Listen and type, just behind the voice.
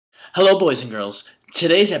Hello, boys and girls.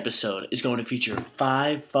 Today's episode is going to feature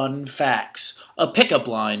 5 fun facts, a pickup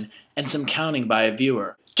line, and some counting by a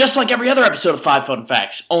viewer. Just like every other episode of 5 Fun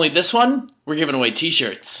Facts, only this one, we're giving away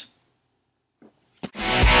t-shirts.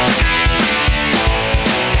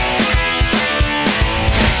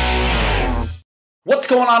 What's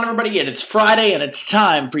going on, everybody? And it's Friday, and it's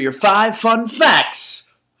time for your 5 Fun Facts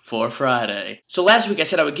for Friday. So last week I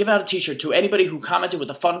said I would give out a t-shirt to anybody who commented with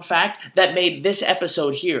a fun fact that made this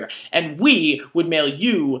episode here, and we would mail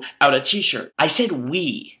you out a t-shirt. I said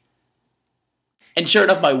we. And sure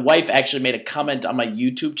enough, my wife actually made a comment on my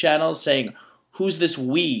YouTube channel saying, "Who's this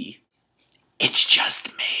we?" It's just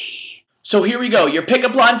me. So here we go. Your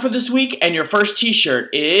pickup line for this week and your first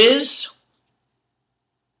t-shirt is...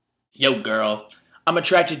 Yo, girl. I'm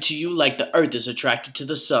attracted to you like the earth is attracted to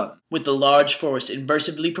the sun, with the large force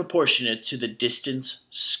inversely proportionate to the distance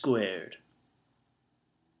squared.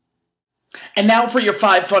 And now for your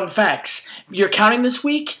 5 fun facts. Your counting this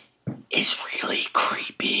week is really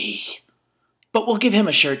creepy. But we'll give him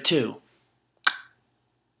a shirt too.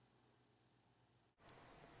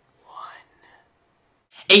 1.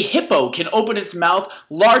 A hippo can open its mouth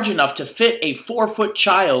large enough to fit a 4-foot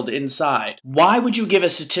child inside. Why would you give a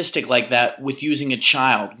statistic like that with using a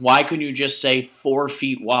child? Why couldn't you just say 4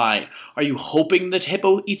 feet wide? Are you hoping that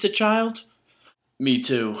hippo eats a child? Me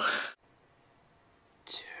too.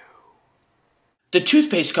 2. The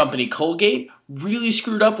toothpaste company Colgate really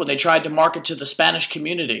screwed up when they tried to market to the Spanish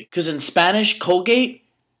community. Because in Spanish, Colgate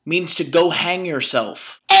means to go hang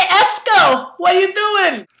yourself. Hey, Esco! What are you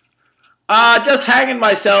doing? Just hanging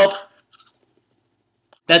myself.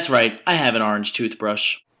 That's right, I have an orange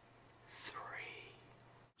toothbrush. 3.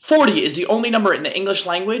 40 is the only number in the English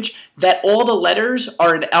language that all the letters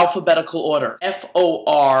are in alphabetical order.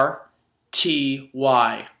 F-O-R-T-Y.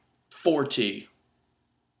 40.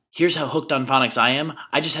 Here's how hooked on phonics I am.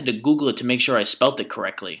 I just had to Google it to make sure I spelt it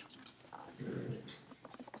correctly.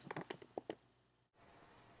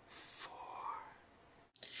 4.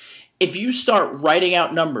 If you start writing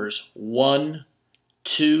out numbers 1,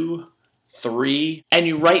 2, 3, and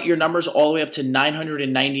you write your numbers all the way up to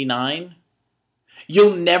 999,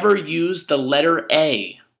 you'll never use the letter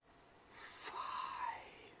A. 5.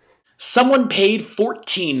 Someone paid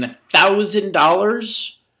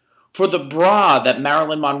 $14,000 for the bra that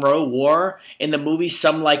Marilyn Monroe wore in the movie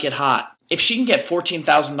Some Like It Hot. If she can get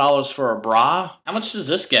 $14,000 for a bra, how much does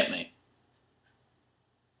this get me?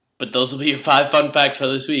 But those will be your 5 fun facts for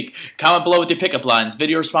this week. Comment below with your pickup lines,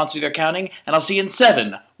 video response with your counting, and I'll see you in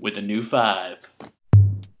 7 with a new 5.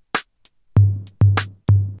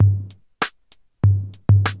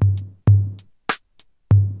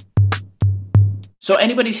 So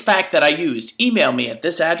anybody's fact that I used, email me at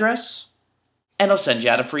this address, and I'll send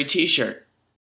you out a free t-shirt.